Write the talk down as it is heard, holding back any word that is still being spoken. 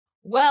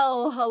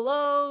Well,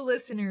 hello,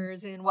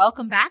 listeners, and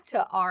welcome back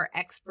to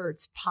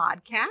RxPerts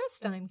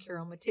Podcast. I'm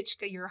Carol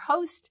Motycka, your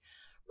host,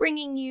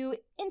 bringing you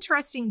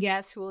interesting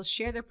guests who will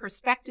share their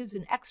perspectives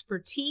and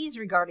expertise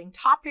regarding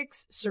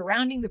topics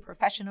surrounding the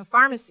profession of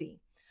pharmacy.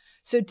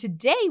 So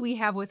today we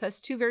have with us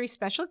two very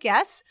special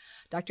guests,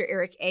 Dr.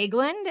 Eric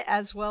Egelund,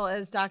 as well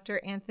as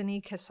Dr. Anthony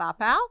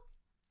Casapao.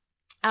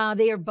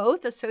 They are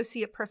both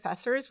associate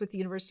professors with the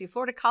University of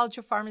Florida College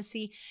of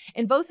Pharmacy,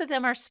 and both of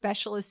them are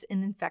specialists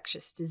in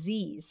infectious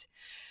disease.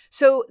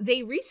 So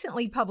they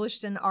recently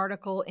published an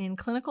article in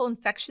Clinical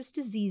Infectious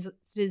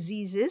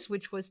Diseases,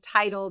 which was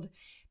titled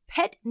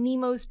Pet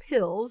Nemo's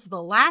Pills,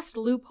 the Last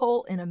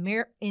Loophole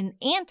in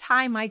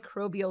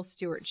Antimicrobial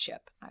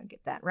Stewardship. I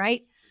get that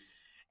right.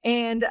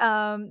 And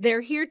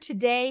they're here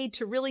today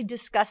to really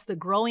discuss the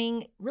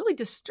growing, really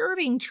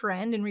disturbing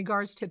trend in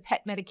regards to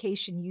pet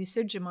medication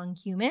usage among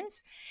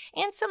humans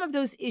and some of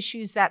those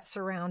issues that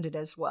surround it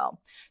as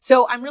well.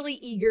 So I'm really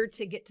eager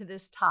to get to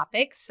this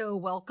topic. So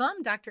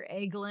welcome, Dr.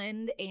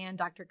 Egelund and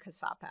Dr.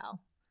 Casapao.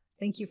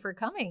 Thank you for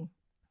coming.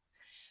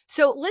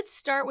 So let's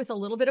start with a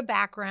little bit of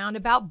background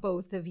about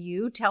both of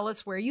you. Tell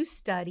us where you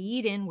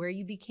studied and where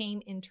you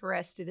became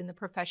interested in the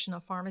profession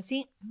of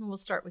pharmacy. And we'll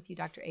start with you,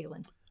 Dr.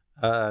 Egelund.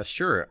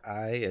 Sure.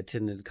 I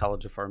attended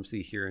College of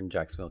Pharmacy here in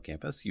Jacksonville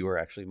campus. You were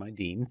actually my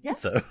dean.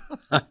 Yes. So,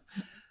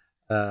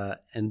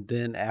 and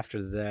then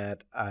after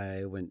that,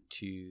 I went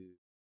to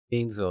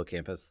Gainesville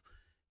campus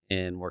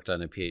and worked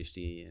on a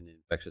PhD in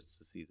infectious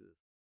diseases,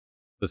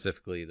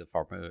 specifically the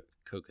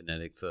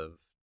pharmacokinetics of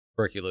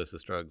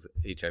tuberculosis drugs,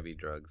 HIV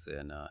drugs,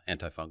 and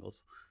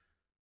antifungals.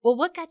 Well,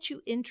 what got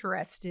you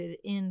interested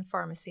in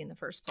pharmacy in the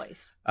first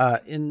place?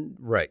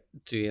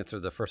 To answer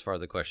the first part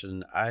of the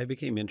question, I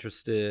became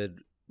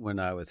interested when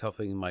I was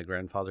helping my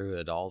grandfather who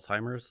had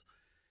Alzheimer's,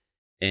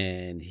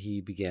 and he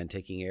began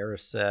taking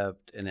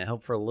Aricept, and it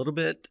helped for a little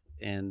bit,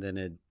 and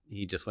then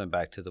he just went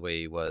back to the way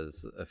he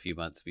was a few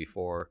months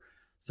before.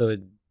 So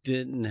it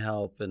didn't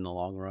help in the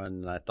long run,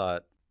 and I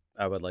thought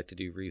I would like to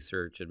do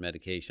research and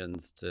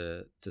medications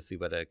to see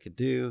what I could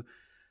do.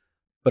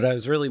 But I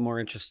was really more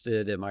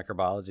interested in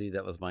microbiology.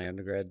 That was my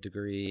undergrad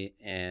degree,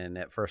 and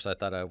at first I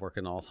thought I'd work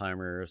in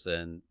Alzheimer's,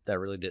 and that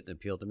really didn't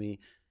appeal to me.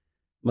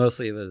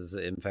 Mostly it was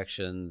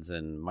infections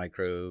and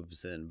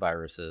microbes and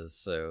viruses.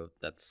 So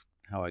that's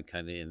how I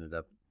kind of ended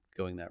up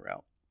going that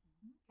route.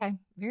 Okay.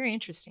 Very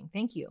interesting.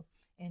 Thank you.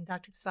 And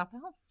Dr.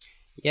 Casapao?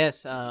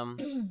 Yes. I'm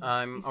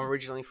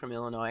originally from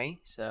Illinois,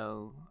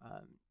 so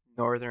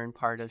northern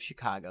part of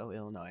Chicago,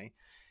 Illinois.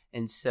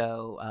 And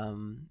so,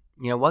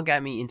 what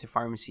got me into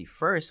pharmacy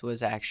first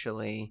was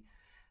actually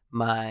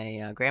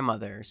my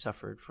grandmother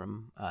suffered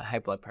from high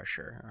blood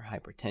pressure or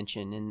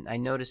hypertension, and I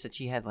noticed that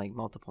she had like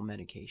multiple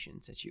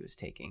medications that she was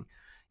taking,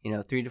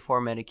 3 to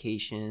 4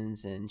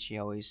 medications, and she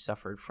always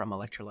suffered from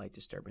electrolyte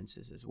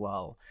disturbances as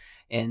well.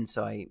 And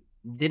so I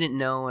didn't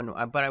know,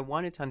 but I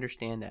wanted to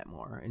understand that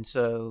more. And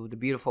so the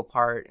beautiful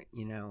part,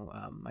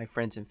 my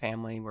friends and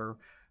family were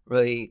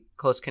really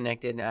close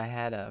connected. I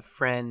had a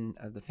friend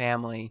of the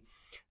family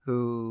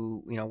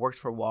who works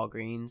for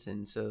Walgreens,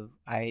 and so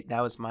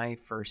that was my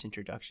first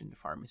introduction to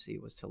pharmacy,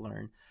 was to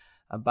learn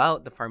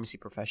about the pharmacy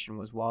profession,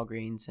 was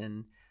Walgreens,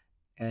 and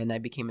I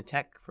became a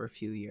tech for a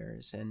few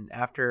years. And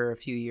after a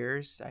few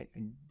years, I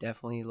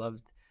definitely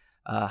loved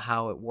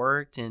how it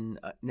worked, and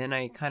then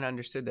I kind of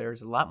understood there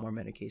was a lot more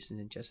medications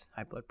than just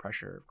high blood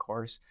pressure, of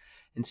course.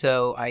 And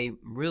so I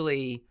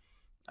really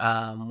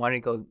wanted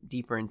to go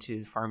deeper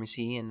into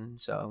pharmacy,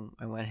 and so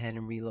I went ahead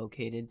and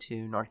relocated to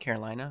North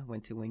Carolina,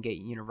 went to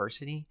Wingate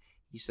University,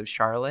 east of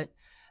Charlotte,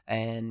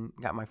 and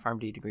got my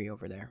PharmD degree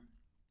over there.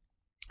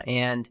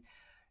 And,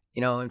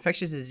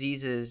 infectious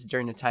diseases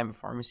during the time of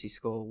pharmacy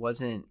school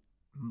wasn't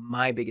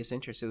my biggest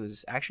interest. It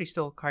was actually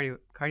still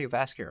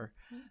cardiovascular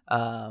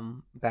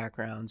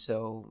background.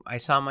 So I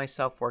saw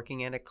myself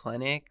working at a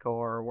clinic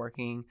or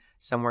working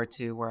somewhere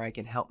where I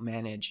could help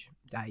manage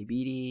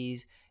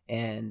diabetes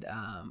and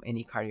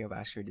any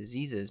cardiovascular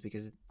diseases,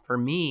 because for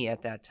me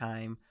at that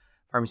time,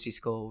 pharmacy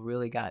school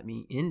really got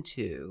me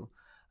into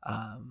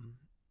how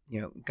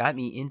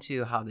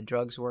the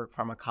drugs work,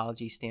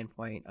 pharmacology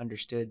standpoint,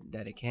 understood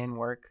that it can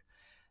work.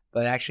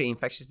 But actually,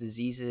 infectious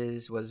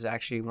diseases was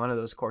actually one of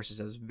those courses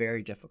that was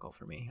very difficult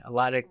for me. A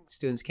lot of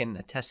students can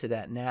attest to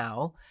that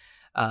now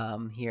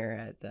here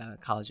at the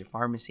College of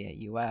Pharmacy at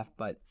UF.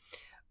 But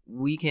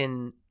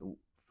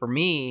for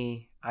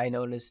me, I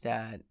noticed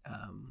that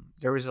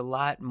there was a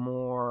lot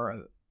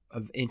more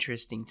of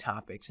interesting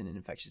topics in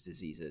infectious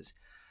diseases.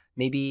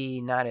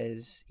 Maybe not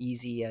as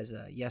easy as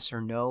a yes or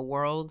no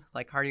world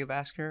like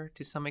cardiovascular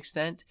to some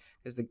extent,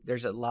 because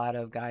there's a lot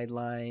of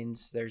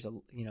guidelines. There's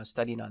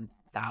studying on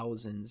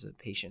thousands of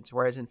patients,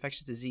 whereas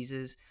infectious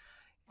diseases,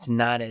 it's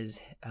not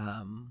as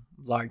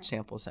large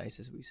sample size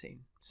as we've seen.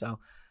 So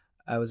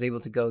I was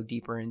able to go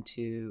deeper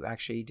into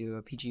actually do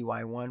a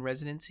PGY1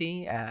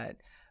 residency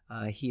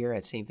here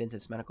at St.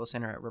 Vincent's Medical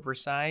Center at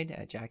Riverside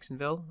at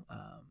Jacksonville.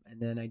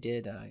 And then I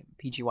did a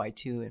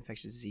PGY2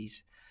 infectious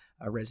disease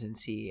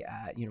residency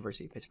at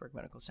University of Pittsburgh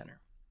Medical Center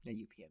at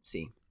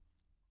UPMC.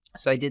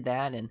 So I did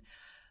that, and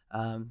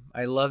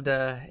I loved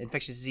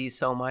infectious disease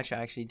so much. I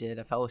actually did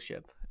a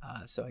fellowship.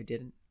 So I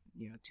did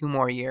 2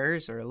 more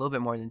years, or a little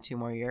bit more than 2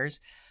 more years,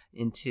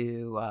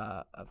 into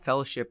a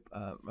fellowship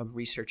of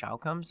research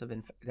outcomes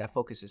that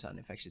focuses on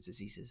infectious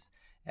diseases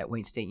at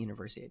Wayne State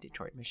University at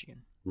Detroit,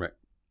 Michigan. Right.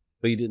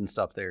 But you didn't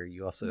stop there.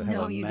 You also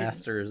have a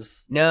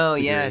master's. No,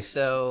 degree. yeah.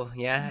 So,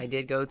 I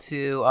did go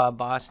to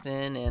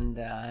Boston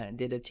and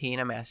did obtain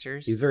a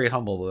master's. He's very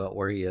humble about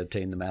where he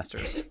obtained the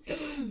master's.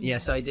 Yeah,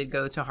 so I did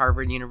go to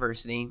Harvard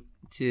University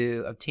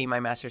to obtain my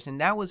master's. And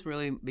that was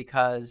really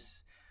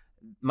because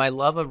my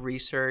love of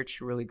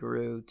research really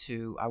grew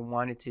to, I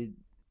wanted to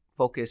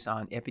focus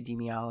on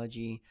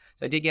epidemiology.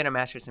 So I did get a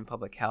master's in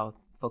public health,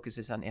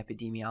 focuses on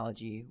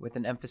epidemiology with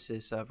an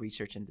emphasis of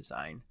research and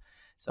design.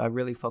 So I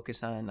really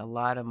focus on a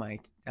lot of my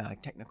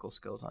technical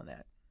skills on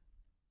that.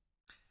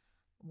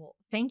 Well,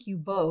 thank you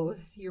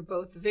both. You're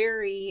both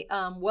very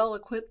well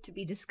equipped to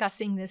be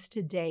discussing this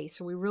today.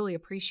 So we really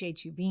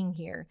appreciate you being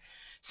here.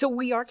 So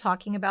we are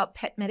talking about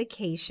pet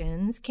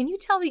medications. Can you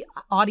tell the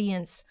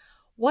audience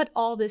what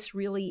all this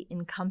really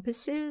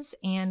encompasses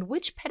and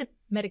which pet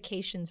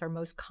medications are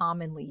most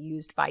commonly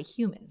used by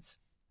humans?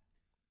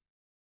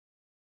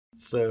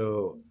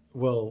 So,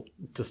 well,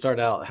 to start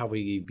out, how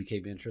we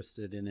became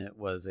interested in it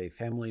was a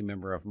family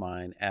member of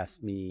mine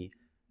asked me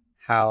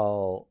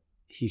how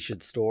he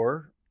should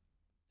store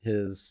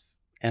his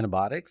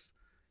antibiotics.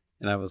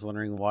 And I was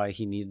wondering why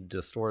he needed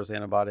to store his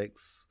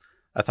antibiotics.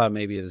 I thought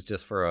maybe it was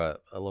just for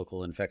a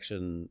local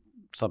infection,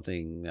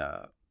 something,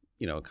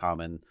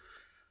 common,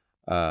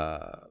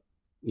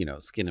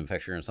 skin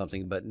infection or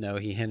something. But no,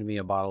 he handed me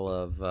a bottle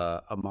of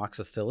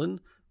amoxicillin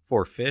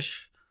for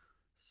fish.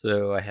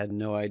 So I had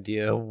no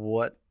idea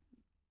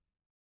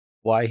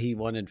why he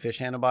wanted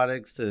fish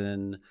antibiotics,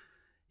 and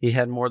he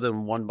had more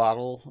than one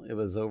bottle. It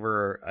was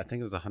over, I think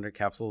it was 100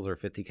 capsules or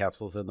 50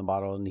 capsules in the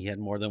bottle, and he had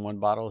more than one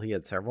bottle. He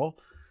had several,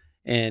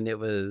 and it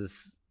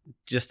was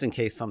just in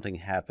case something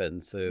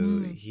happened.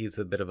 So he's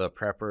a bit of a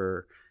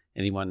prepper,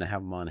 and he wanted to have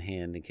them on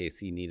hand in case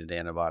he needed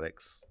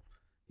antibiotics,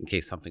 in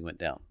case something went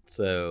down.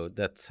 So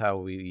that's how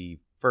we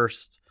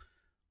first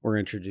were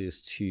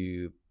introduced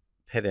to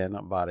pet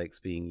antibiotics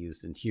being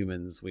used in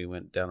humans. We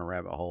went down a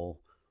rabbit hole.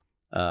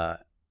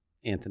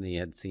 Anthony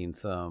had seen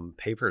some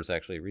papers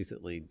actually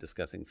recently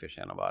discussing fish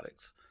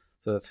antibiotics.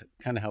 So that's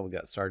kind of how we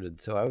got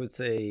started. So I would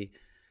say...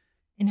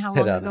 And how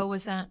long ago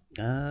was that?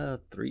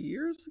 3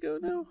 years ago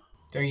now.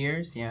 3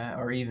 years, yeah,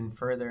 or even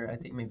further. I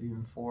think maybe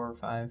even 4 or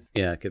 5.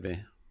 Yeah, it could be.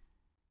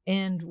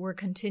 And we're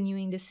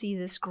continuing to see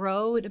this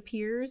grow, it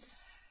appears?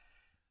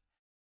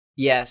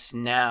 Yes,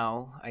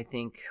 now I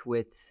think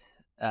with...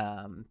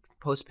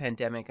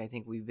 post-pandemic, I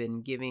think we've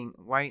been giving,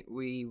 right?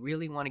 We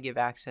really want to give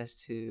access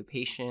to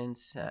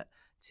patients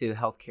to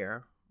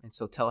healthcare. And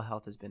so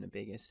telehealth has been the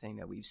biggest thing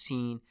that we've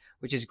seen,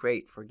 which is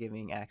great for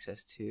giving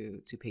access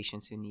to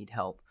patients who need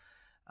help.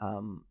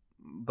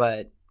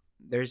 But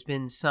there's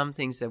been some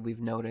things that we've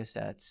noticed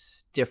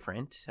that's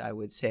different, I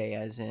would say,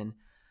 as in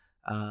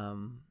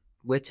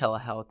with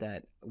telehealth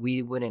that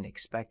we wouldn't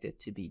expect it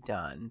to be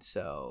done.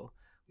 So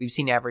we've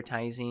seen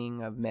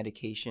advertising of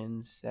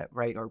medications that,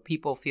 right, or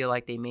people feel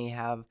like they may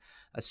have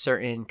a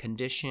certain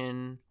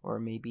condition or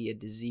maybe a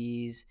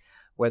disease,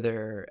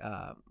 whether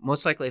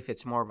most likely if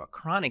it's more of a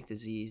chronic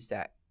disease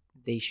that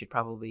they should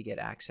probably get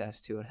access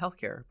to a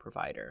healthcare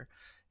provider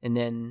and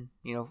then,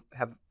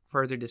 have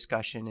further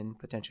discussion and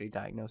potentially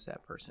diagnose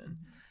that person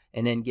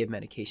and then give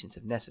medications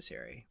if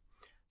necessary.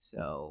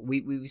 So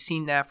we've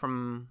seen that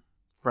from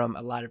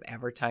a lot of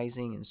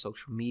advertising and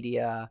social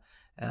media.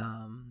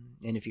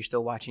 And if you're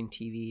still watching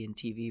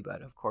TV,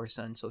 but of course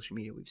on social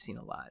media, we've seen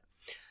a lot.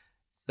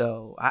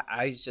 So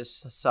I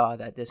just saw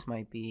that this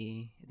might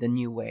be the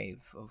new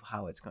wave of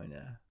how it's going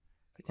to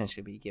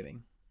potentially be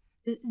giving.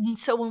 And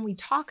so when we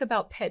talk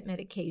about pet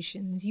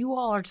medications, you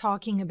all are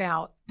talking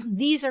about,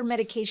 these are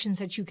medications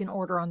that you can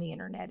order on the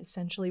internet,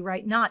 essentially,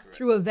 right? Not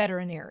through a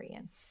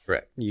veterinarian.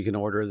 Correct. You can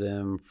order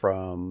them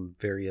from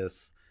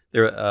various,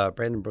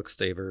 Brandon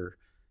Brookstaver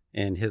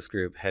and his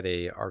group had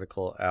a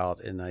article out,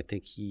 and I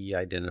think he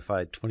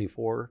identified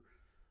 24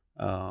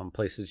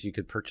 places you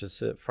could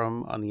purchase it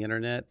from on the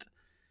internet.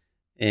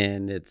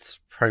 And it's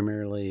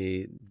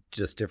primarily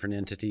just different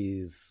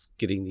entities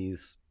getting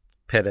these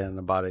pet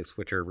antibiotics,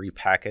 which are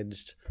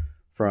repackaged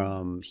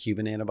from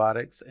human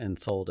antibiotics and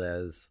sold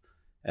as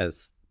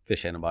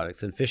fish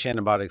antibiotics. And fish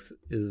antibiotics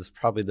is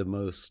probably the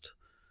most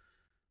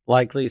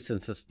likely,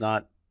 since it's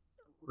not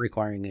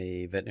requiring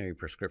a veterinary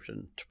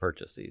prescription to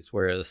purchase these.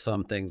 Whereas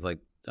some things like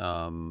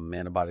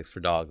antibiotics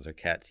for dogs or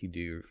cats, you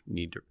do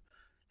need to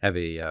have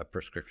a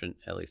prescription,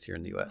 at least here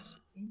in the U.S.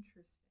 Interesting.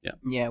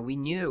 Yeah, we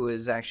knew it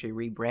was actually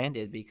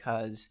rebranded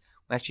because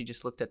we actually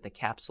just looked at the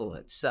capsule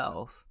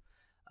itself.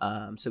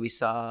 So we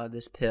saw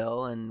this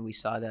pill and we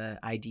saw the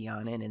ID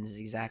on it, and it's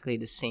exactly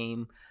the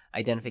same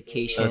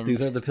identification.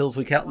 These are the pills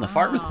we count in the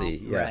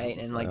pharmacy. Yeah, right.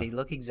 And like they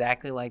look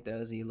exactly like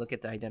those. You look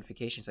at the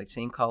identifications, like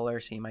same color,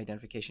 same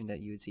identification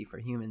that you would see for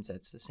humans.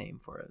 That's the same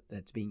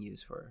that's being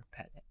used for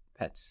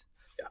pets.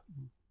 Yeah.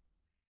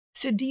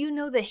 So do you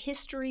know the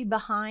history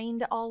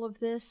behind all of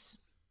this?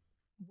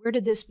 where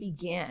did this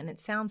begin? It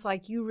sounds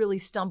like you really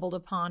stumbled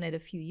upon it a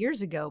few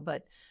years ago,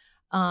 but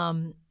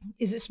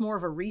is this more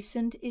of a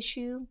recent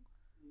issue?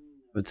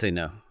 I would say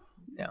no.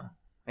 No.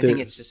 I think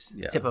it's just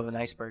tip of an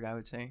iceberg, I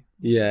would say.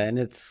 Yeah, and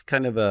it's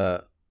kind of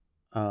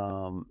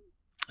an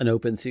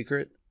open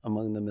secret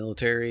among the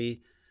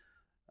military,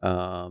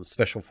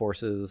 special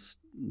forces.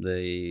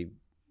 They,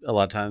 a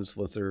lot of times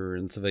once they're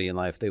in civilian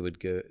life, they would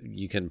go,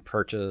 you can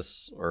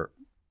purchase, or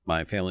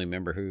my family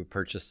member who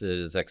purchased it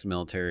is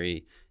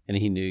ex-military, and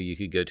he knew you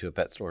could go to a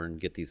pet store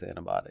and get these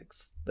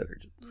antibiotics that are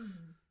just,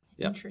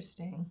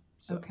 Interesting.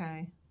 So.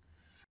 Okay.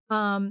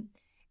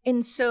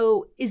 And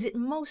so is it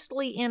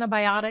mostly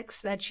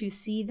antibiotics that you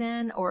see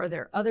then, or are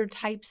there other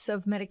types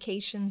of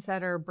medications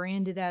that are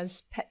branded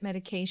as pet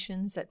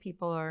medications that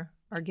people are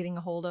getting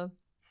a hold of?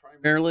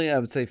 Primarily, I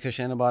would say fish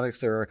antibiotics.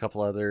 There are a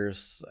couple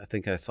others. I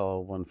think I saw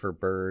one for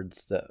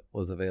birds that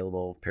was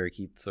available,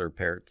 parakeets or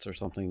parrots or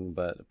something,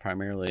 but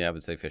primarily I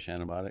would say fish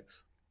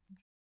antibiotics.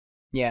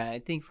 Yeah, I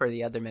think for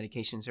the other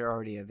medications, they're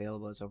already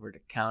available as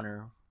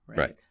over-the-counter,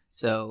 Right.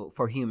 So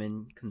for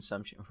human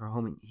consumption, for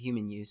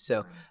human use.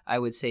 So I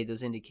would say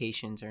those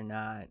indications are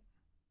not,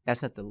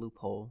 that's not the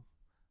loophole.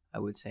 I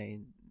would say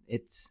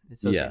it's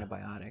those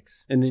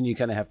antibiotics. And then you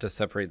kind of have to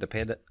separate the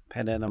pet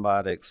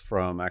antibiotics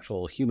from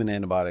actual human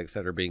antibiotics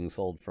that are being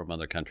sold from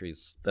other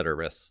countries that are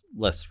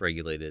less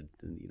regulated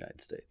than the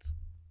United States.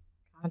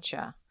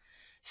 Gotcha.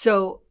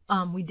 So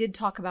we did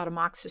talk about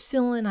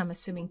amoxicillin. I'm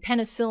assuming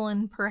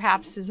penicillin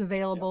perhaps is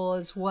available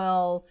as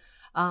well.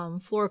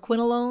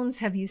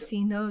 Fluoroquinolones, have you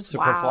seen those?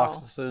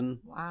 Ciprofloxacin.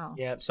 Wow.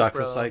 Yeah.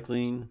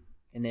 Doxycycline.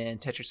 And then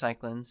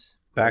tetracyclines.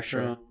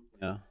 Bactrim.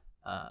 Yeah.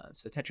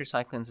 So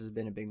tetracyclines has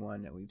been a big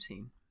one that we've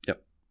seen.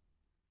 Yep.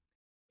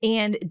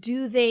 And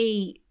do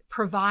they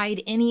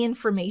provide any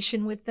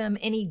information with them,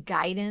 any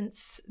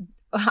guidance?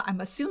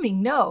 I'm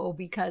assuming no,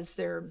 because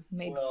they're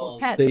made for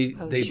pets.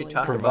 They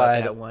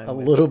provide a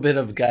little bit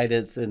of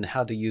guidance in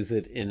how to use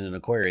it in an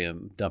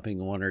aquarium,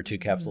 dumping 1 or 2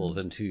 capsules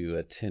into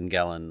a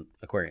 10-gallon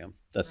aquarium.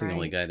 That's the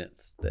only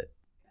guidance that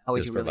how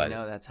would you really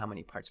know that's how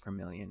many parts per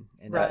million?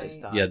 And right. I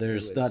just thought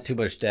there's not too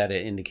much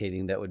data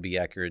indicating that would be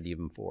accurate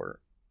even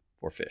for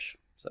fish.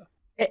 So.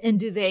 And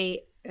do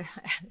they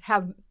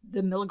have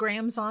the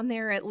milligrams on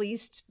there, at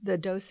least the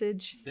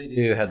dosage? They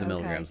do have the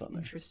milligrams on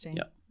there. Interesting.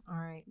 Yeah. All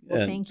right.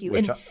 Well, thank you.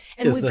 And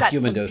we've got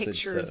some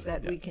pictures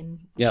that we can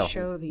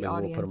show the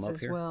audience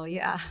as well.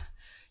 Yeah,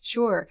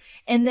 sure.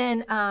 And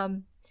then,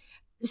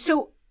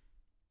 so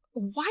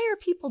why are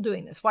people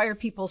doing this? Why are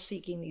people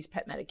seeking these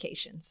pet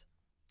medications?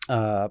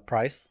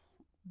 Price,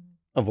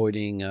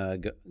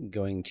 avoiding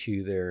going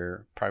to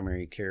their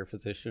primary care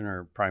physician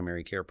or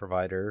primary care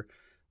provider.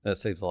 That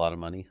saves a lot of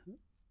money.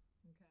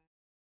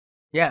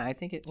 Yeah, I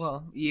think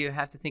you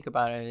have to think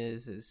about it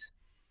is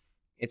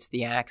it's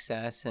the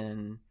access,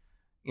 and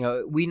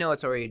we know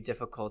it's already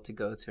difficult to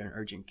go to an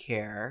urgent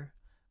care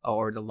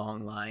or the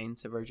long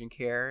lines of urgent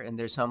care, and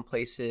there's some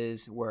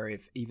places where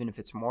even if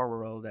it's more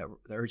rural, that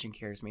the urgent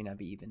cares may not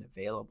be even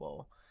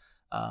available,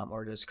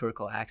 or those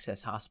critical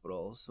access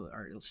hospitals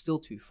are still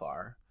too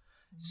far.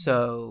 Mm-hmm.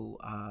 So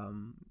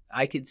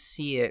I could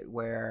see it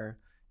where,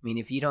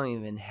 if you don't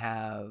even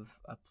have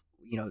a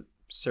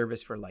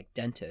service for like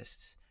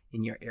dentists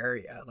in your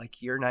area,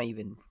 like you're not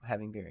even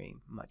having very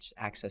much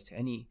access to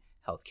any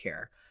health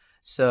care.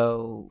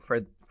 So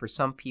for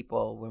some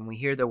people, when we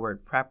hear the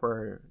word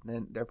prepper,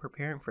 then they're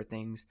preparing for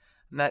things.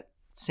 I'm not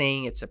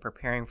saying it's a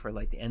preparing for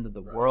like the end of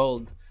the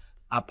world,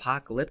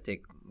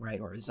 apocalyptic, right,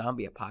 or a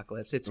zombie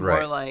apocalypse. It's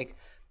more like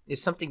if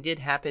something did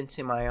happen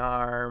to my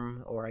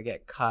arm or I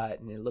get cut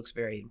and it looks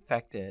very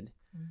infected,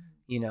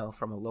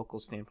 from a local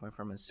standpoint,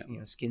 from a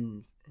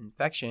skin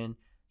infection,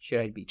 should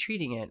I be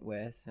treating it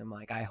with? I'm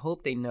like, I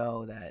hope they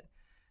know that,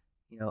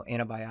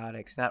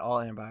 antibiotics, not all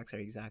antibiotics are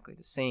exactly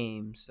the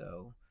same.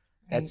 So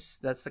that's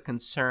the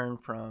concern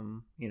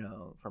from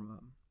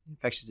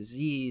infectious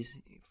disease.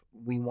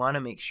 We want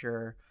to make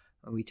sure,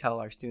 when we tell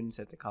our students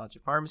at the College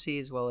of Pharmacy,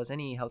 as well as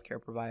any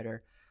healthcare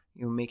provider,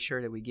 make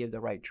sure that we give the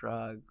right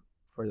drug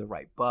for the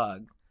right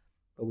bug.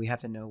 But we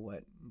have to know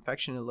what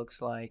infection it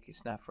looks like.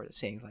 It's not for the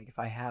same. Like if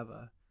I have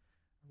a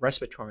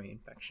respiratory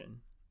infection,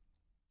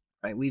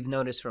 right? We've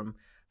noticed from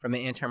an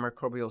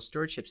antimicrobial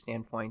stewardship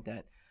standpoint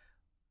that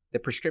the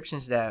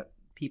prescriptions that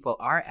people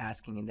are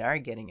asking and they are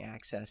getting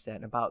access,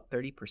 that about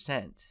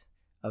 30%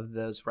 of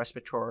those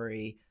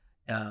respiratory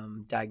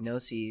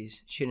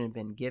diagnoses shouldn't have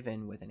been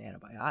given with an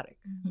antibiotic.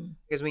 Mm-hmm.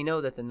 Because we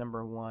know that the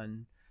number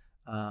one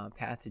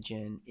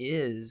pathogen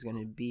is going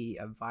to be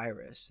a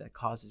virus that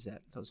causes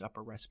those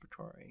upper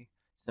respiratory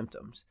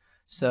symptoms.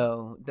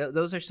 So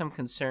those are some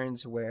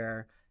concerns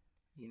where,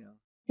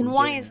 And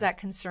why is that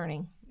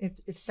concerning?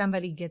 If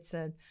somebody gets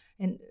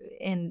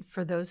and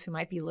for those who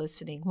might be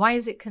listening, why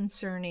is it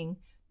concerning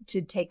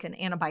to take an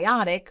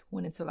antibiotic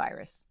when it's a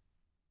virus?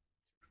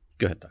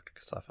 Go ahead, Dr.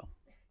 Casapao.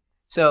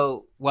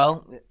 So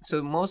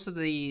most of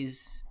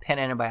these pet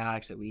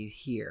antibiotics that we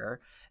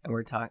hear and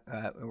we're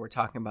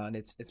talking about,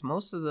 it's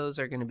most of those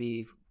are going to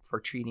be for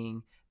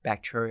treating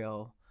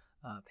bacterial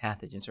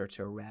pathogens or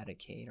to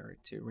eradicate or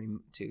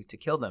to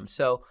kill them.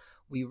 So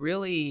we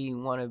really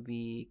want to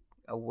be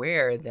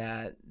aware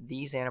that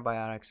these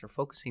antibiotics are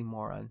focusing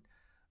more on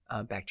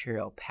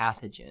bacterial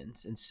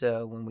pathogens. And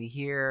so when we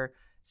hear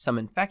some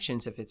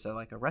infections, if it's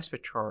like a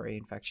respiratory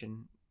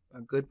infection,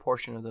 a good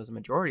portion of those, a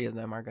majority of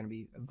them are going to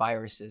be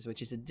viruses,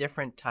 which is a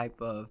different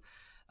type of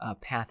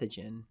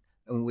pathogen,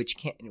 which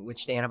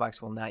the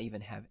antibiotics will not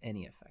even have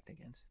any effect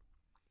against.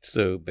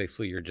 So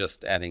basically, you're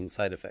just adding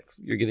side effects.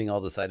 You're getting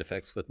all the side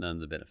effects with none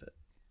of the benefit.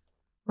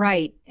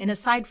 Right. And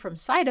aside from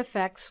side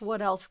effects,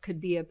 what else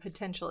could be a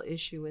potential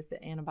issue with the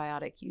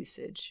antibiotic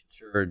usage?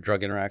 Sure,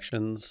 drug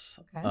interactions,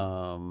 Okay.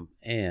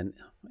 and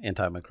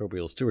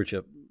antimicrobial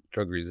stewardship,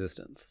 drug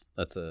resistance.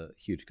 That's a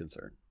huge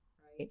concern.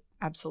 Right.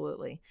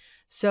 Absolutely.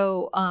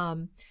 So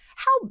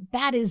how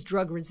bad is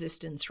drug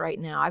resistance right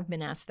now? I've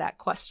been asked that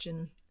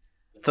question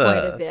quite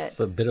a bit. It's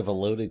a bit of a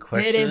loaded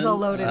question. It is a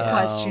loaded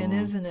question,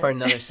 isn't it? For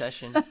another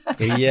session.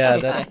 Yeah,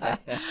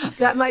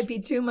 that might be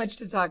too much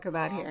to talk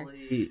about here.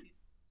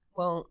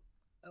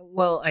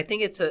 Well, I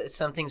think it's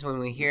some things when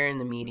we hear in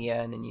the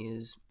media and the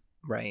news,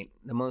 right?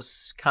 The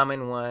most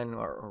common one,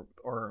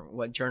 or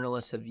what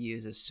journalists have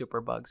used, is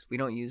superbugs. We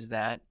don't use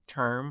that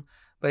term,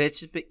 but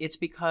it's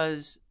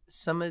because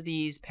some of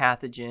these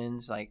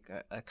pathogens, like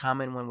a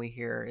common one we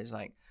hear is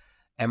like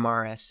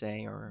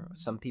MRSA, or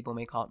some people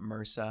may call it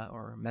MRSA,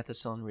 or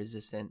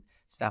methicillin-resistant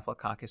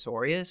Staphylococcus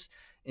aureus.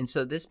 And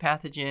so this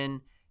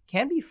pathogen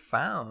can be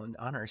found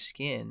on our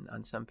skin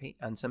on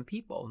some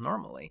people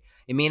normally.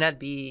 It may not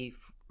be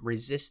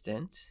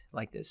resistant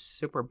like this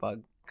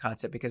superbug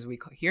concept, because we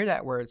hear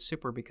that word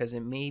super because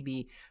it may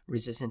be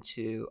resistant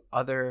to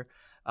other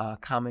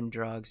common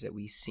drugs that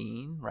we've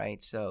seen,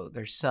 right? So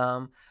there's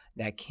some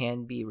that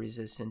can be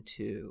resistant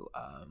to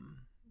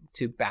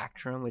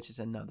Bactrim, which is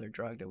another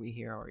drug that we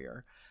hear,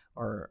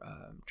 or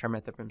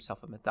trimethoprim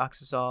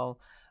sulfamethoxazole.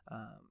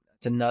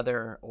 It's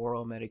another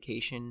oral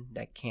medication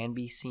that can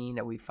be seen,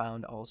 that we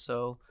found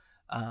also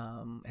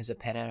as a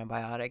pet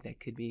antibiotic that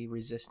could be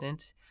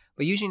resistant.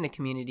 But usually in the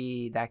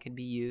community, that could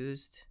be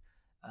used.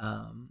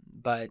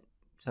 But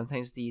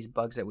sometimes these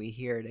bugs that we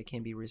hear, they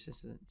can be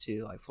resistant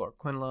to like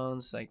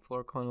fluoroquinolones. Like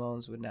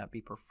fluoroquinolones would not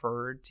be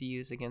preferred to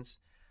use against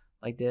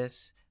like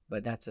this,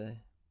 but that's a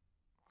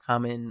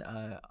common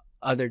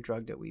other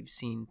drug that we've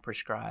seen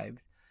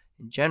prescribed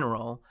in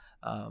general.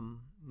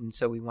 And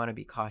so we want to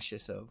be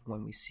cautious of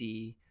when we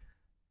see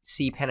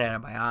pet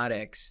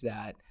antibiotics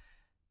that,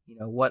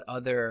 what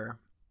other,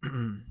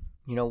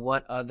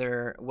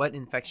 what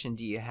infection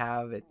do you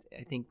have?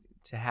 I think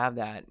to have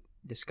that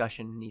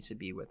discussion needs to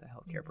be with a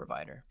healthcare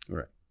provider.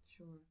 Right.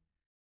 Sure.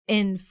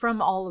 And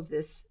from all of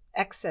this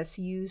excess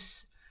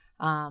use,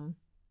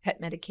 pet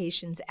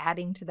medications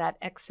adding to that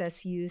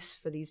excess use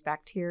for these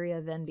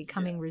bacteria, then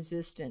becoming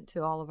resistant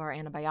to all of our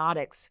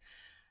antibiotics,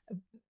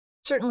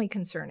 certainly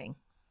concerning.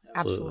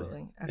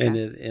 Absolutely. Okay. And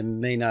it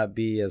may not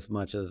be as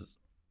much as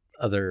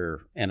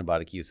other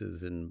antibiotic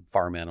uses in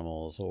farm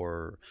animals,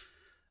 or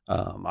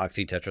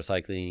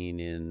oxytetracycline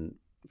in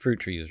fruit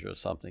trees or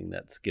something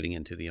that's getting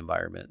into the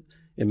environment.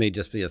 It may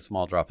just be a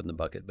small drop in the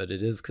bucket, but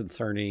it is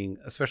concerning,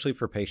 especially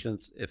for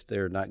patients, if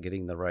they're not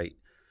getting the right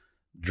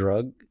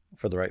drug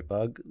for the right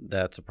bug.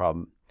 That's a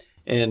problem.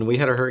 And we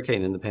had a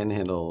hurricane in the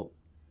Panhandle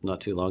not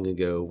too long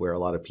ago where a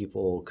lot of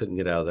people couldn't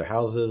get out of their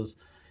houses,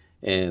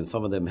 and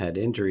some of them had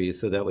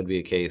injuries. So that would be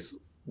a case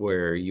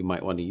where you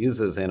might want to use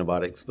those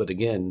antibiotics. But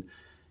again,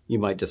 you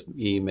might just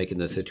be making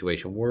the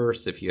situation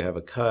worse if you have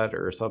a cut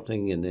or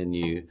something, and then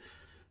you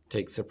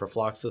take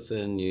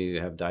ciprofloxacin, you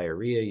have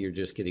diarrhea, you're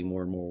just getting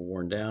more and more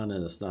worn down,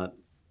 and it's not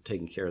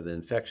taking care of the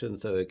infection.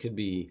 So it could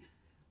be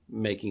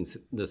making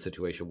the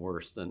situation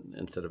worse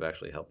instead of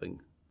actually helping.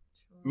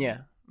 Yeah.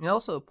 And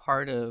also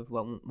part of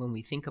when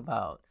we think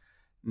about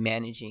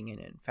managing an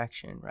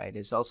infection, right,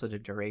 is also the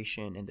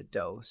duration and the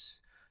dose.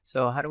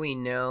 So how do we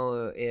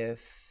know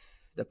if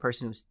the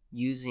person who's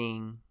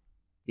using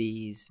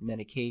these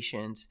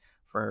medications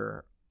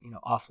for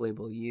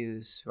off-label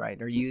use,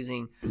 right, or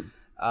using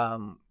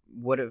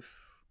what if,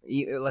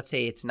 let's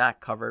say it's not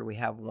covered, we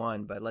have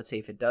one, but let's say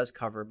if it does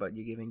cover, but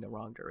you're giving the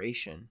wrong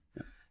duration.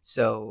 Yeah.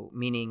 So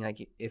meaning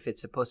like if it's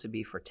supposed to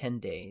be for 10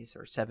 days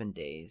or 7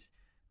 days,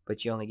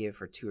 but you only give it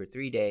for 2 or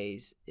 3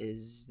 days,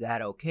 is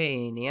that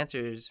okay? And the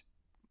answer is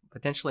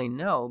potentially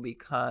no,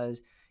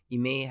 because you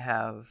may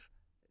have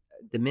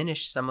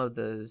diminished some of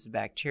those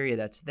bacteria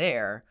that's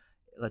there.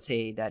 Let's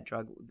say that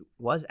drug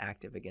was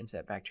active against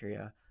that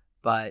bacteria,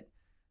 but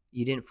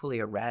you didn't fully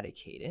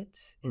eradicate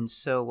it. And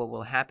so what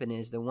will happen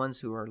is the ones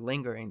who are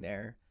lingering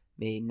there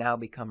may now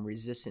become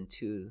resistant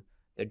to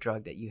the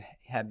drug that you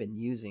have been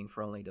using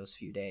for only those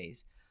few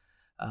days.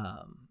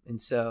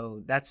 And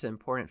so that's an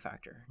important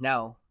factor.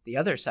 Now, the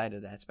other side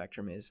of that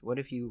spectrum is, what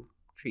if you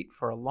treat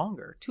for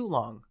too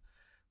long?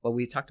 Well,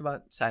 we talked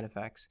about side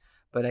effects,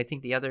 but I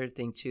think the other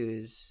thing too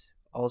is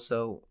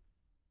also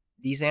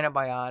these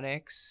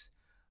antibiotics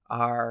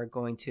are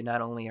going to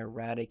not only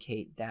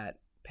eradicate that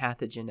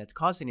pathogen that's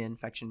causing the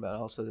infection, but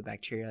also the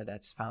bacteria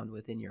that's found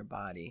within your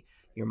body.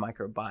 Your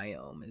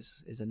microbiome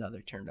is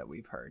another term that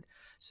we've heard.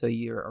 So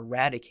you're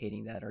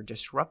eradicating that or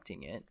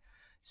disrupting it.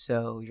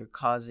 So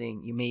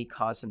you may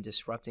cause some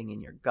disrupting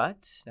in your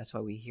gut. That's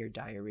why we hear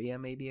diarrhea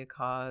may be a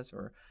cause,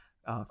 or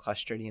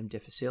Clostridium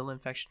difficile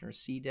infection, or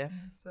C. diff.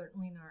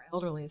 Certainly in our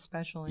elderly,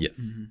 especially. Yes.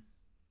 Mm-hmm.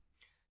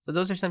 So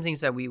those are some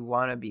things that we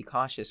want to be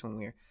cautious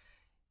when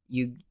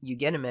you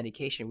get a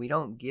medication. We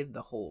don't give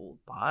the whole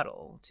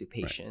bottle to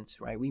patients,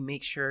 right? We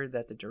make sure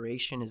that the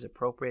duration is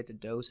appropriate, the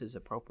dose is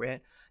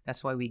appropriate.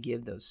 That's why we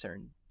give those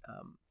certain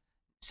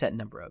set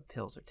number of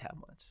pills or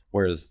tablets.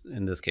 Whereas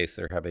in this case,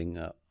 they're having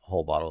a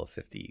whole bottle of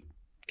 50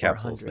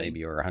 capsules,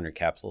 maybe, or 100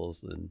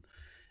 capsules. And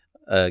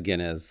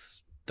again,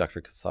 as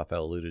Dr. Casapao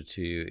alluded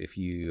to, if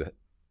you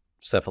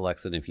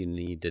cephalexin, if you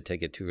need to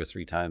take it 2 or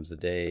 3 times a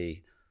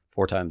day,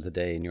 4 times a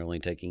day, and you're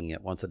only taking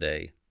it once a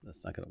day,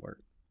 that's not going to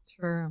work.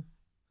 Sure.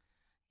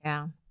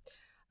 Yeah.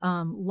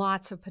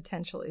 Lots of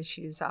potential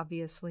issues,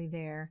 obviously,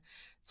 there.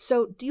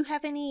 So do you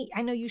have any,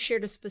 I know you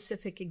shared a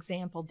specific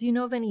example. Do you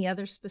know of any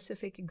other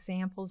specific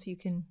examples you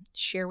can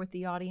share with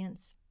the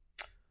audience?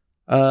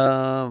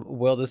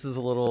 Well, this is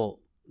a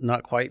little,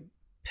 not quite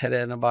pet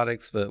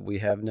antibiotics, but we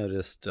have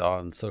noticed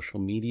on social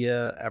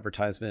media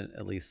advertisement,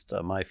 at least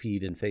my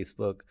feed in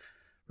Facebook,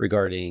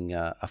 regarding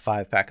a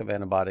 5-pack of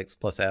antibiotics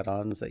plus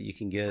add-ons that you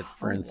can get.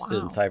 For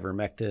instance,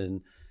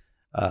 ivermectin.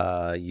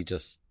 You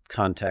just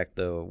contact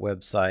the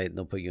website and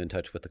they'll put you in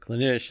touch with a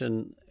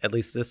clinician.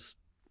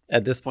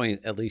 At this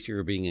point, at least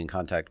you're being in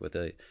contact with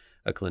a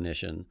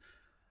clinician.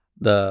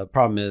 The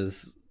problem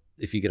is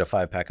if you get a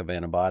 5-pack of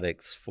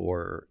antibiotics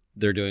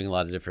they're doing a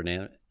lot of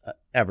different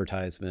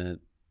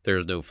advertisement. There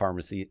are no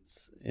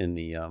pharmacies in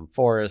the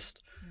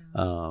forest.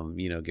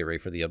 Get ready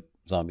for the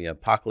zombie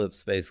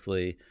apocalypse,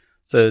 basically.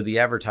 So the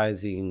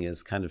advertising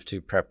is kind of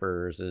to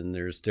preppers, and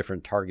there's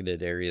different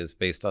targeted areas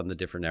based on the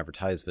different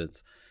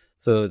advertisements.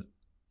 So,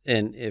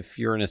 and if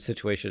you're in a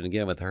situation,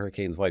 again, with the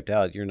hurricanes wiped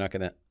out, you're not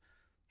going to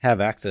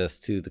have access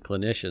to the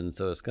clinician.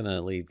 So it's going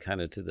to lead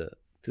kind of to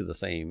the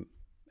same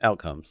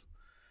outcomes.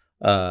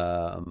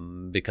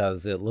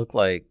 Because it looked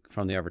like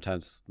from the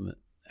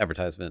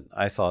advertisement,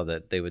 I saw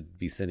that they would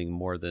be sending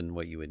more than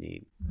what you would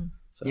need.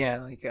 So.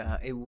 Yeah,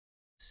 it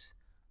was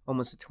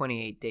almost a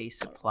 28-day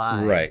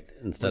supply, right?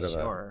 Instead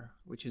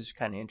which is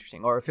kind of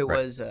interesting. Or if it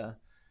was a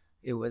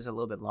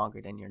little bit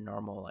longer than your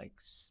normal, like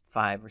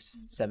 5 or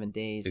 7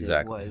 days.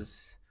 Exactly. It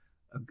was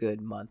a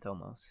good month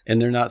almost.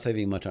 And they're not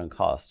saving much on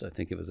cost. I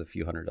think it was a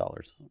few $100,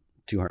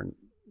 $200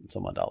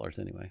 some odd dollars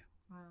anyway.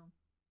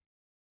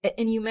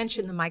 And you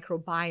mentioned the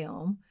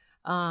microbiome.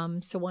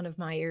 So one of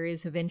my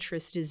areas of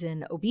interest is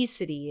in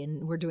obesity,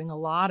 and we're doing a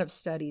lot of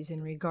studies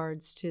in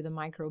regards to the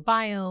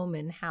microbiome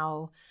and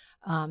how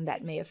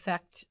that may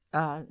affect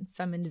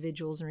some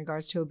individuals in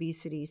regards to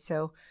obesity.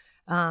 So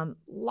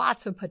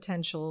lots of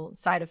potential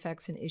side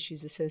effects and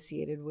issues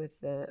associated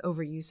with the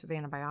overuse of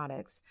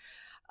antibiotics.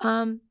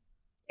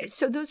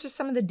 So those are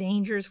some of the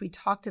dangers. We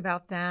talked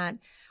about that.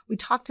 We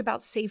talked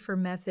about safer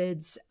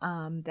methods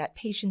that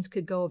patients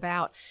could go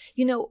about.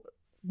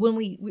 When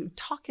we were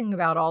talking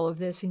about all of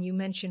this, and you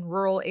mentioned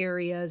rural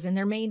areas, and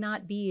there may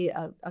not be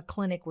a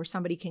clinic where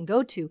somebody can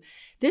go to,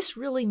 this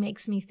really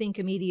makes me think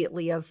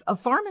immediately of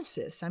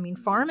pharmacists. I mean,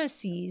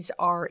 pharmacies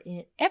are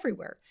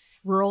everywhere,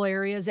 rural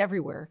areas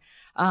everywhere.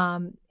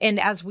 And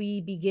as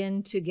we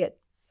begin to get,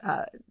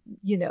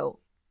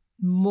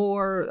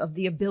 more of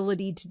the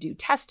ability to do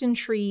test and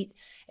treat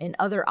and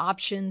other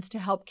options to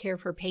help care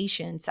for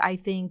patients, I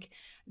think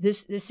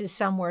this is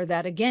somewhere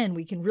that, again,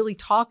 we can really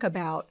talk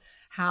about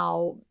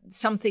how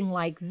something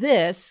like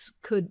this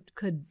could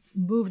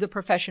move the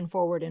profession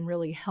forward and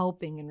really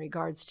helping in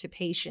regards to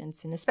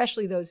patients, and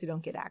especially those who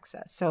don't get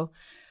access. So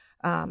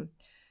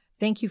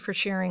thank you for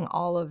sharing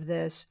all of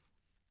this.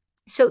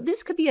 So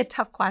this could be a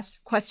tough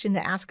question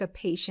to ask a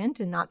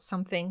patient, and not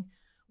something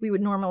we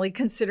would normally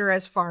consider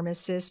as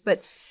pharmacists,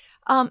 but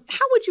how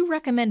would you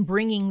recommend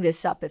bringing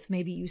this up if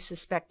maybe you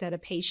suspect that a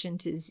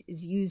patient is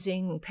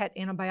using pet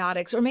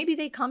antibiotics, or maybe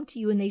they come to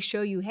you and they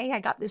show you, hey,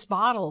 I got this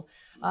bottle.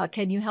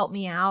 Can you help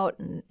me out?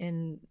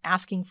 And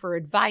asking for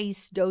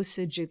advice,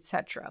 dosage,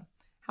 etc.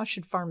 How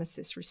should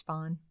pharmacists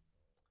respond?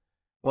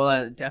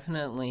 Well,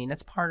 definitely.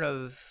 That's part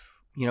of,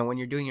 when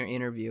you're doing your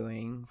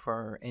interviewing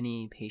for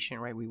any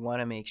patient, right? We want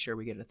to make sure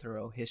we get a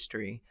thorough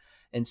history.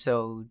 And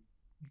so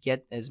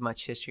get as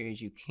much history as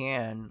you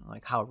can,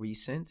 like how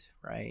recent,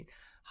 right?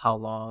 How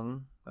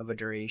long of a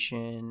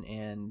duration,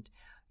 and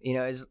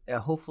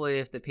hopefully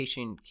if the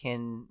patient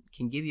can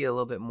give you a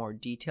little bit more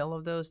detail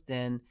of those,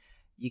 then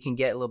you can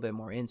get a little bit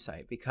more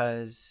insight.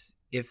 Because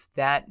if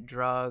that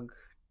drug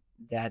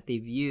that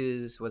they've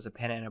used was a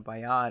pet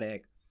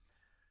antibiotic,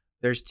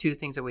 there's 2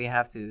 things that we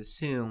have to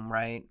assume,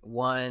 right?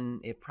 One,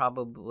 it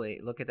probably,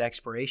 look at the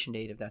expiration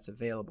date if that's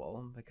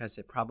available, because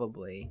it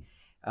probably,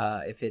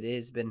 if it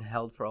has been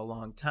held for a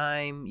long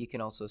time, you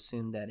can also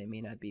assume that it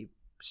may not be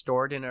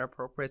stored in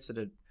appropriate, so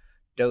the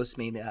dose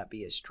may not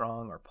be as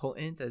strong or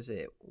potent as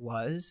it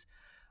was.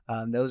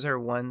 Those are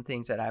one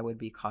things that I would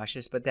be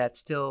cautious, but there's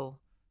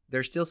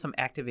still some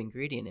active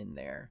ingredient in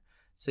there.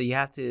 So you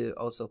have to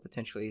also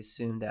potentially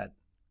assume that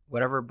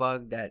whatever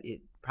bug that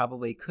it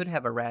probably could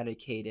have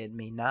eradicated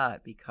may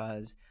not,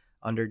 because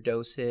under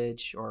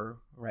dosage or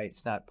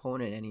it's not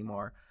potent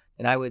anymore,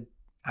 then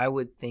I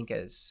would think,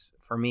 as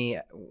for me,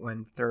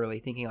 when thoroughly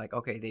thinking like,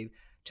 okay, they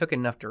took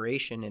enough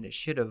duration and it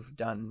should have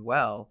done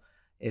well.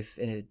 If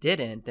it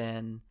didn't,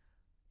 then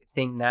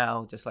think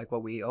now, just like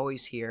what we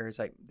always hear is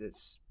like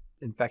this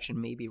infection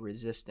may be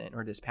resistant,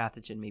 or this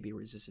pathogen may be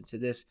resistant to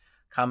this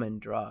common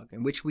drug,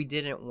 and which we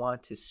didn't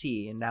want to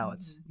see, and now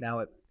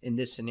it in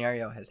this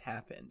scenario has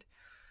happened.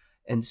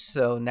 And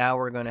so now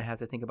we're going to have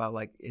to think about,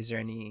 like, is there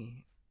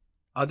any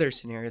other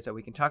scenarios that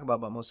we can talk about?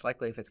 But most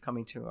likely, if it's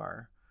coming to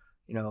our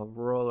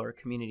rural or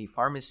community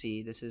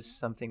pharmacy, this is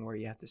something where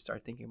you have to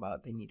start thinking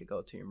about they need to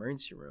go to the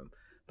emergency room.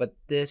 But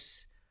the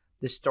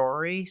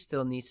story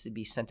still needs to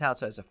be sent out.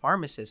 So as a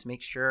pharmacist,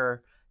 make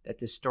sure that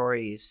this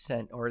story is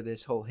sent, or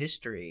this whole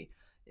history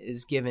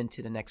is given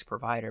to the next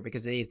provider,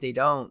 because if they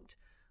don't,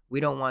 we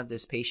don't want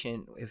this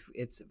patient, if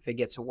it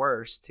gets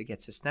worse, to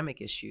get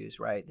systemic issues,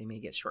 right? They may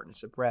get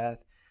shortness of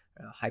breath,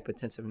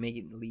 hypotensive,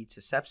 may lead to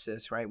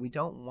sepsis, right? We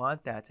don't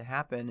want that to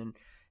happen. And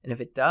if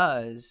it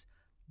does,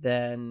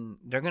 then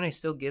they're going to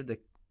still give the,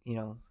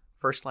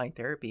 first line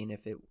therapy.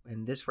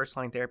 And this first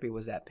line therapy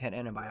was that pet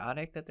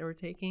antibiotic that they were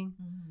taking,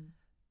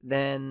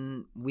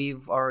 then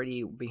we've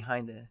already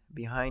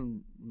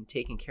behind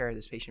taking care of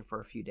this patient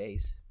for a few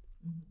days.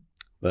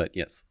 But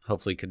yes,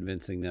 hopefully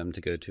convincing them to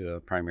go to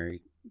a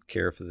primary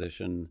care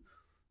physician,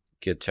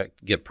 get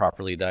checked, get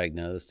properly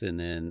diagnosed, and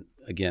then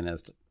again,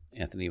 as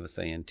Anthony was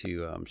saying,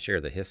 to share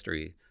the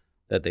history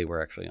that they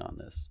were actually on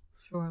this.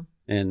 Sure.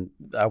 And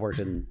I work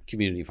in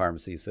community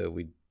pharmacy, so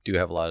we do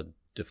have a lot of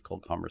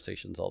difficult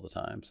conversations all the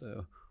time.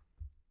 So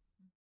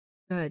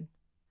good.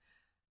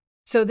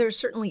 So there's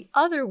certainly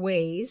other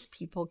ways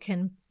people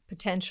can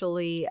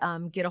potentially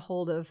get a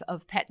hold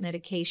of pet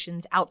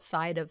medications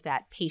outside of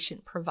that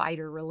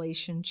patient-provider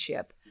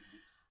relationship.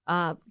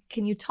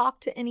 Can you talk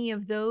to any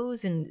of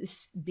those? And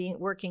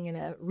working in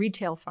a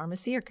retail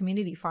pharmacy or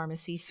community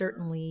pharmacy,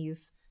 certainly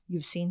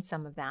you've seen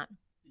some of that.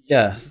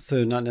 Yeah,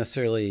 so not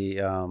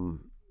necessarily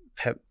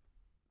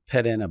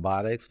pet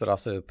antibiotics, but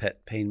also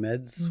pet pain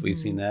meds. We've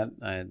seen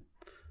that.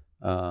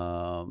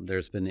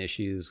 There's been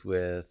issues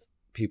with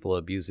people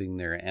abusing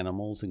their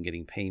animals and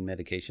getting pain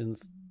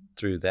medications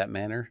through that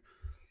manner.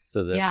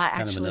 So that's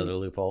kind of another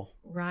loophole.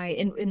 Right.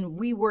 And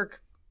we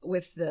work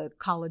with the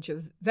College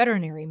of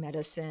Veterinary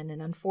Medicine,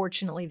 and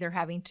unfortunately they're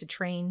having to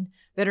train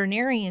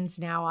veterinarians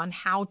now on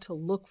how to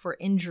look for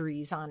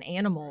injuries on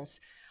animals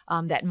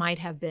that might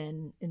have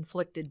been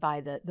inflicted by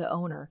the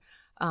owner,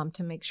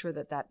 to make sure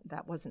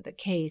that wasn't the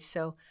case.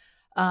 So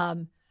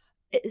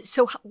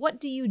what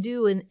do you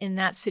do in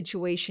that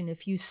situation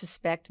if you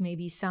suspect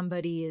maybe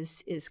somebody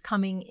is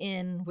coming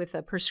in with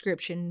a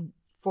prescription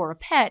for a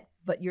pet,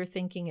 but you're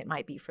thinking it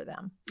might be for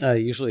them?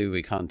 Usually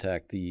we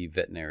contact the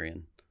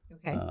veterinarian,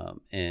 okay,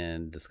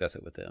 and discuss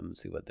it with them and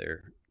see what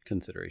their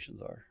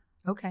considerations are.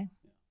 Okay.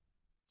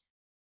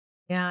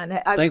 Yeah,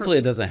 and thankfully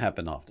it doesn't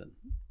happen often.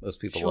 Most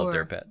people love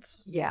their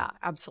pets. Yeah,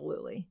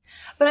 absolutely.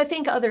 But I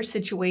think other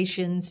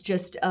situations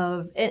just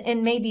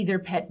and maybe their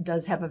pet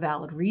does have a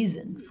valid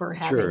reason for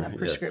having a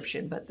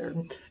prescription, but they're...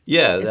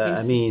 Yeah,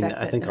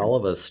 I think all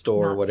of us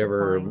store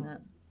whatever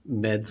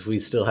meds we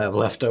still have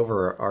left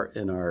over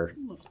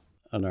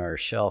on our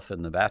shelf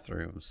in the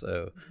bathroom.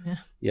 So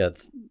yeah,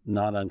 it's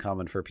not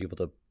uncommon for people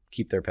to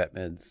keep their pet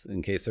meds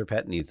in case their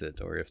pet needs it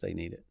or if they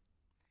need it.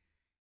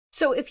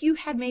 So if you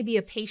had maybe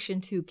a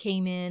patient who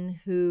came in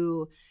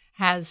who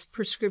has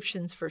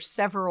prescriptions for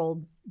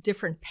several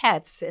different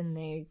pets, and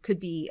they could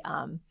be,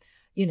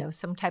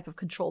 some type of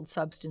controlled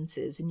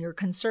substances, and you're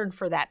concerned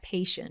for that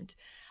patient,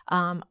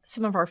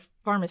 some of our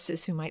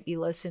pharmacists who might be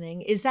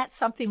listening, is that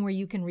something where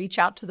you can reach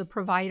out to the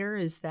provider?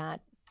 Is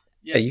that...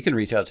 Yeah, you can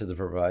reach out to the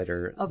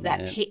provider of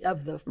that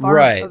of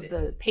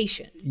the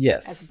patient,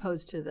 yes, as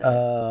opposed to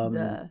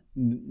the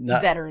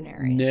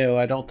veterinary. No,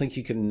 I don't think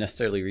you can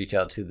necessarily reach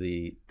out to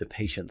the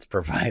patient's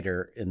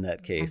provider in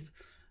that case.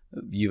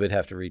 You would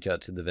have to reach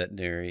out to the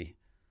veterinary,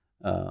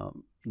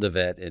 the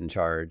vet in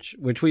charge.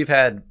 Which we've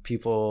had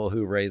people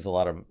who raise a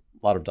lot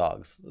of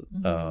dogs.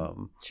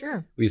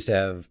 Sure, we used to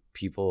have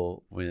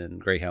people when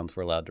greyhounds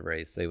were allowed to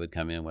race. They would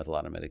come in with a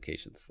lot of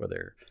medications for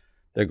their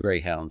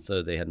greyhounds,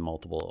 so they had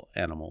multiple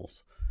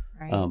animals.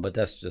 Right. But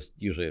that's just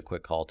usually a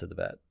quick call to the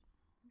vet.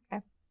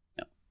 Okay.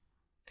 Yeah.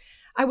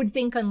 I would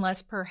think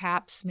unless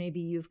perhaps maybe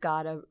you've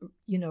got a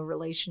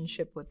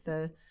relationship with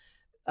the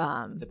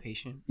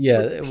patient.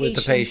 Yeah, with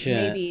the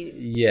patient. Maybe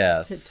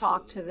yes. To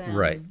talk to them.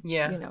 Right.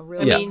 Yeah.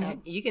 Really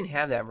you can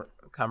have that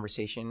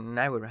conversation, and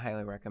I would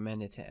highly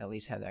recommend it to at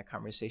least have that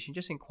conversation.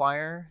 Just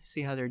inquire,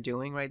 see how they're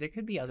doing, right? There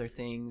could be other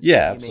things.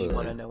 Yeah, absolutely. You may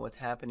want to know what's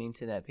happening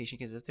to that patient,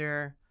 because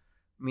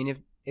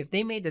if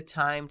they made the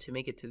time to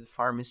make it to the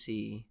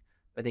pharmacy,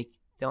 but they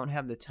don't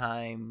have the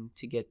time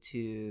to get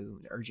to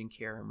the urgent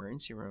care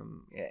emergency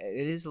room,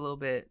 it is a little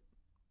bit,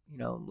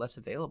 less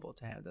available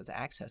to have those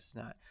access. It's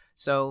not.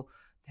 So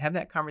have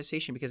that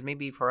conversation, because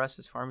maybe for us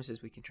as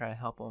pharmacists, we can try to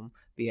help them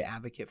be an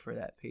advocate for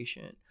that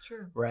patient.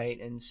 Sure. Right.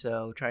 And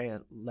so try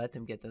to let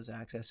them get those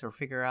access or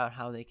figure out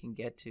how they can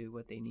get to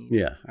what they need.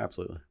 Yeah,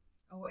 absolutely.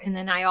 And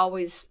then I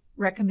always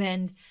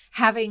recommend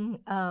having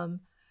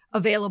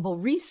available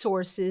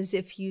resources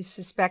if you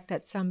suspect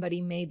that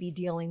somebody may be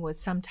dealing with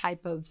some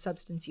type of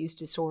substance use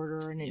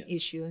disorder and an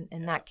issue.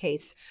 In that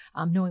case,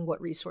 knowing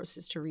what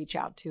resources to reach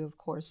out to, of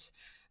course.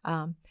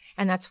 And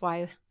that's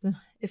why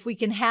if we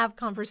can have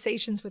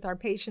conversations with our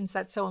patients,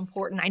 that's so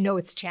important. I know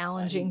it's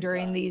challenging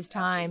during these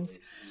times.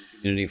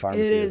 Community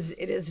pharmacy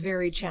it is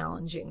very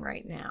challenging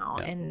right now.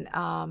 And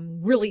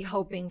really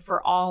hoping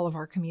for all of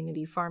our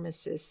community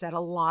pharmacists that a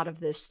lot of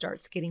this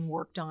starts getting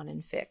worked on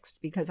and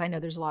fixed, because I know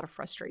there's a lot of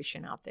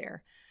frustration out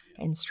there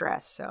and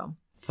stress. So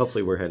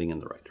hopefully we're heading in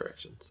the right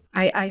direction.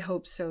 I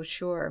hope so,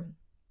 sure.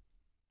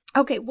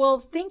 Okay, well,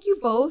 thank you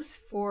both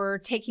for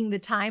taking the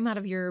time out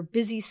of your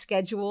busy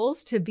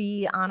schedules to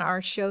be on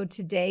our show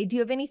today. Do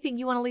you have anything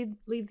you want to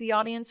leave the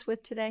audience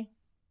with today?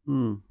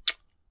 No.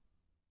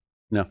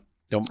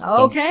 Don't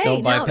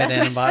buy pet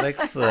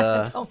antibiotics.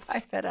 Don't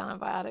buy pet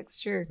antibiotics,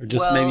 sure. Or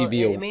just maybe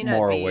be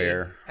more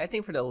aware. I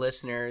think for the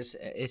listeners,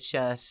 it's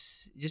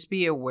just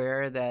be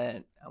aware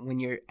that when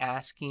you're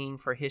asking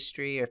for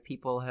history, if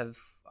people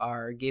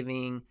are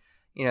giving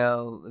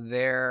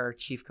their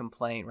chief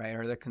complaint, right,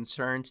 or their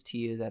concerns to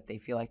you that they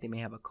feel like they may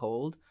have a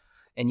cold,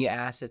 and you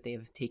ask if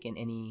they've taken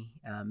any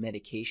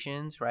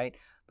medications, right?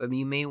 But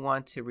you may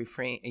want to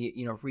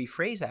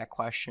rephrase that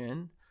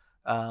question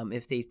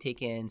if they've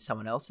taken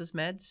someone else's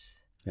meds,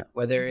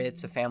 whether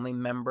it's a family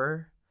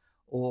member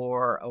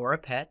or a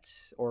pet,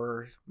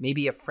 or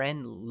maybe a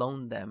friend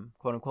loaned them,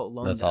 quote unquote,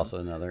 loaned them. That's also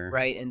another.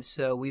 Right, and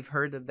so we've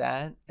heard of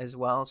that as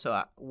well.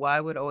 So what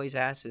I would always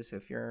ask is,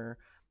 if you're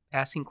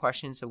asking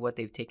questions of what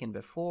they've taken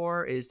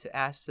before, is to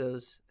ask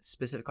those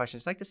specific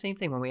questions. It's like the same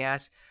thing when we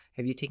ask,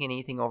 have you taken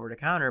anything over the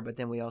counter? But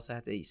then we also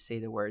have to say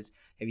the words,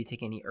 have you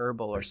taken any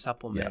herbal or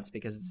supplements?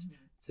 Because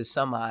to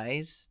some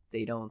eyes,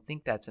 they don't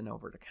think that's an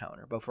over the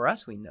counter. But for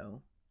us, we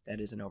know that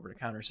is an over the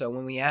counter. So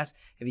when we ask,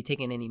 have you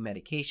taken any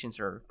medications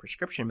or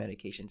prescription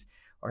medications,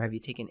 or have you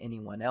taken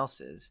anyone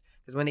else's?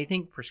 Because when they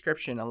think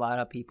prescription, a lot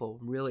of people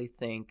really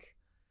think,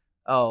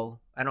 oh,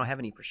 I don't have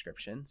any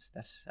prescriptions.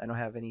 I don't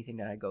have anything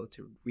that I go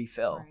to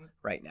refill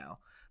right now.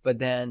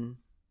 But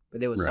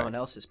it was someone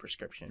else's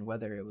prescription,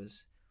 whether it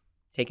was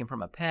taken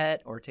from a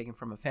pet or taken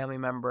from a family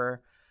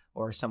member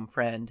or some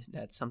friend.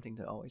 That's something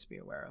to always be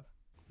aware of.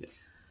 Yes.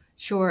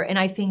 Sure. And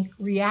I think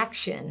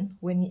reaction,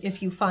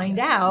 if you find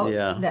out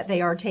that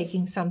they are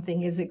taking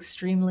something, is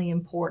extremely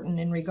important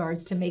in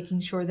regards to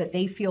making sure that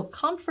they feel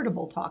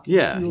comfortable talking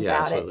to you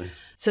about it,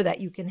 so that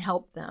you can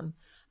help them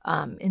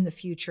in the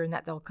future, and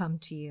that they'll come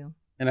to you.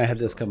 And I had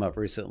this come up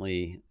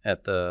recently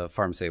at the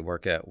pharmacy I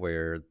work at,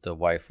 where the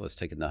wife was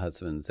taking the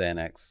husband's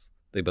Xanax.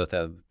 They both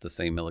have the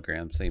same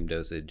milligram, same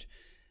dosage.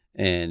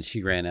 And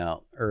she ran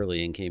out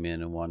early and came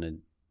in and wanted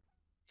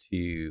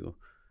to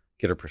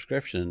get her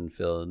prescription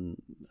filled.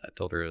 And I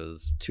told her it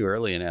was too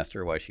early and asked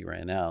her why she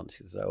ran out. And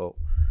she said,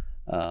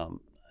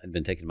 I'd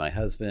been taking my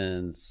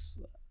husband's,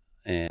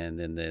 and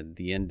then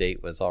the end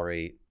date was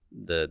already,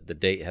 the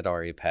date had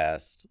already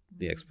passed,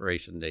 the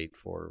expiration date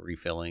for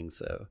refilling.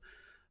 So,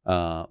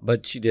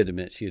 but she did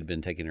admit she had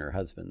been taking her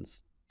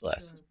husband's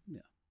last.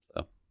 Sure.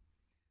 So,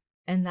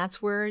 and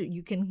that's where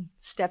you can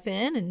step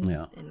in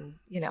and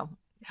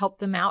help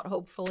them out,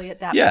 hopefully, at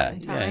that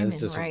point in time. Yeah,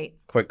 it's just a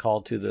quick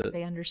call to the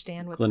they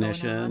understand what's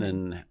clinician going on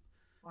and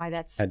why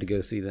that's had to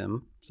go see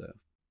them. So,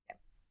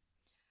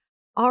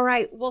 all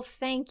right. Well,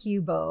 thank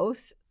you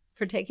both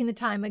for taking the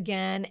time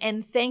again.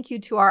 And thank you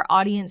to our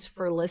audience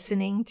for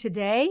listening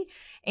today.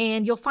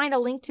 And you'll find a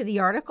link to the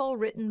article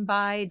written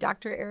by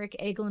Dr. Eric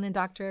Egelund and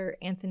Dr.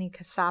 Anthony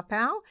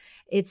Casapao.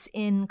 It's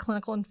in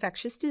Clinical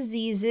Infectious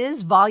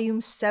Diseases,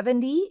 Volume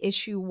 70,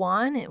 Issue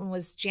 1. It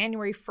was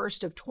January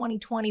 1st of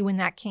 2020 when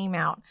that came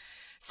out.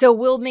 So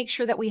we'll make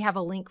sure that we have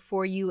a link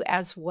for you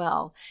as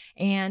well.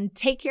 And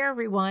take care,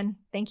 everyone.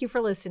 Thank you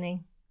for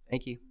listening.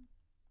 Thank you.